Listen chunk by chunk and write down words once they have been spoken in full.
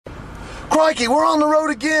Crikey, we're on the road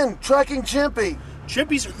again, tracking Chimpy.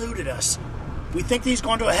 Chimpy's eluded us. We think he's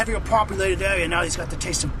gone to a heavier populated area now he's got the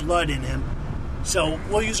taste of blood in him. So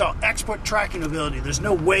we'll use our expert tracking ability. There's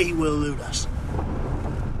no way he will elude us.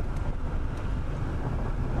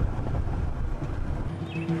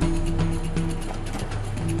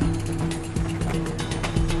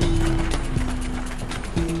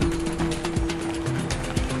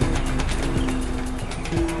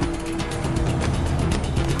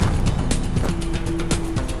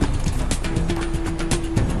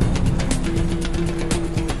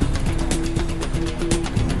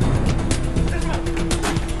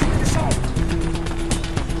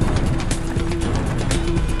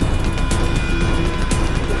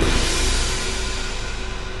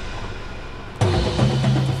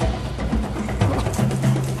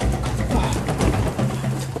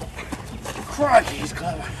 Crikey, he's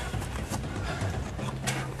clever.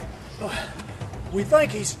 We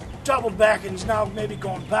think he's doubled back and he's now maybe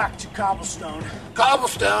going back to Cobblestone.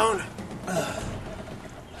 Cobblestone?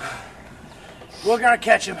 We're gonna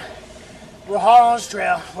catch him. We're hot on his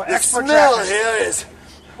trail. We're The expert smell trackers. here is...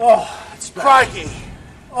 Oh, it's bad. Crikey.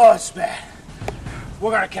 Oh, it's bad.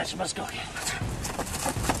 We're gonna catch him. Let's go again.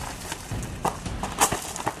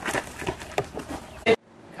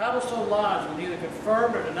 Cobblestone Lodge will neither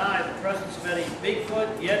confirm or deny the presence of any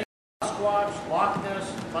Bigfoot, Yeti, Sasquatch, Loch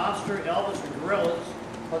Ness, Monster, Elvis, or Gorillas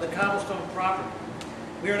on the Cobblestone property.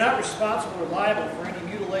 We are not responsible or liable for any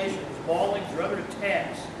mutilations, maulings, or other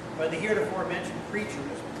attacks by the heretofore mentioned creatures,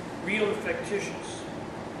 real or fictitious.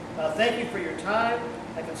 Thank you for your time.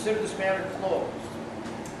 I consider this matter closed.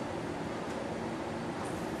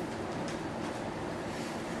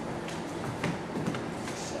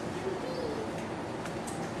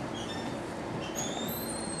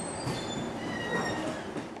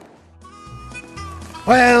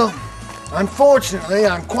 Well, unfortunately,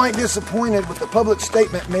 I'm quite disappointed with the public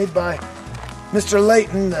statement made by Mr.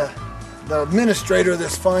 Layton, the administrator of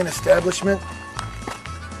this fine establishment.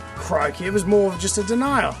 Crikey, it was more of just a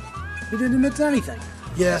denial. He didn't admit to anything.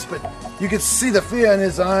 Yes, but you could see the fear in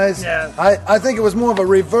his eyes. Yeah. I think it was more of a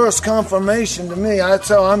reverse confirmation to me. That's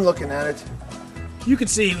how I'm looking at it. You could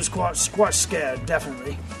see he was quite scared,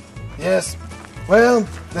 definitely. Yes. Well,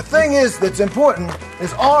 the thing is that's important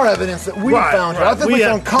is our evidence that we found here. I think we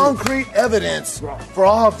found concrete evidence for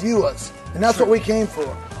our viewers, and that's what we came for.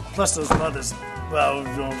 Plus those mothers, well, we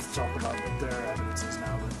don't talk about their evidences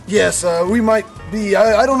now. But. Yes, we might be,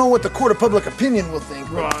 I don't know what the court of public opinion will think.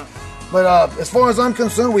 But as far as I'm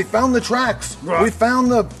concerned, we found the tracks. We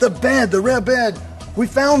found the bed, the rare bed. We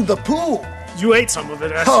found the pool. You ate some of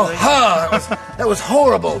it, actually. That was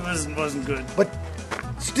horrible. It wasn't good. But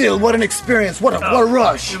still, what an experience. What a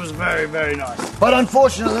rush. It was very, very nice. But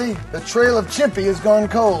unfortunately, the trail of Chimpy has gone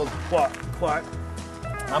cold. Quite.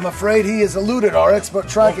 I'm afraid he has eluded our expert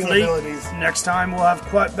tracking abilities. Next time we'll have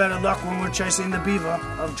quite better luck when we're chasing the beaver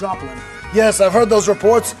of Joplin. Yes, I've heard those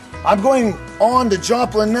reports. I'm going on to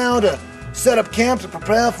Joplin now to set up camp to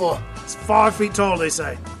prepare for... It's 5 feet tall, they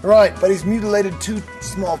say. Right, but he's mutilated 2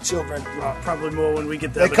 small children. Well, probably more when we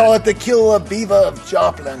get there. They call it the Killer Beaver of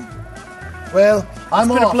Joplin. Well,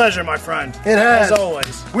 I'm off. It's been a pleasure, my friend. It has. As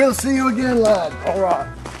always. We'll see you again, lad. All right.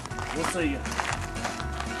 We'll see you.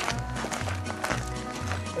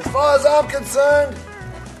 As far as I'm concerned,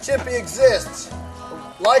 Chimpy exists.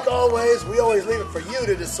 Like always, we always leave it for you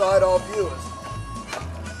to decide, our viewers.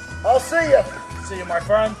 I'll see you. See you, my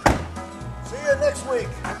friend. See you next week.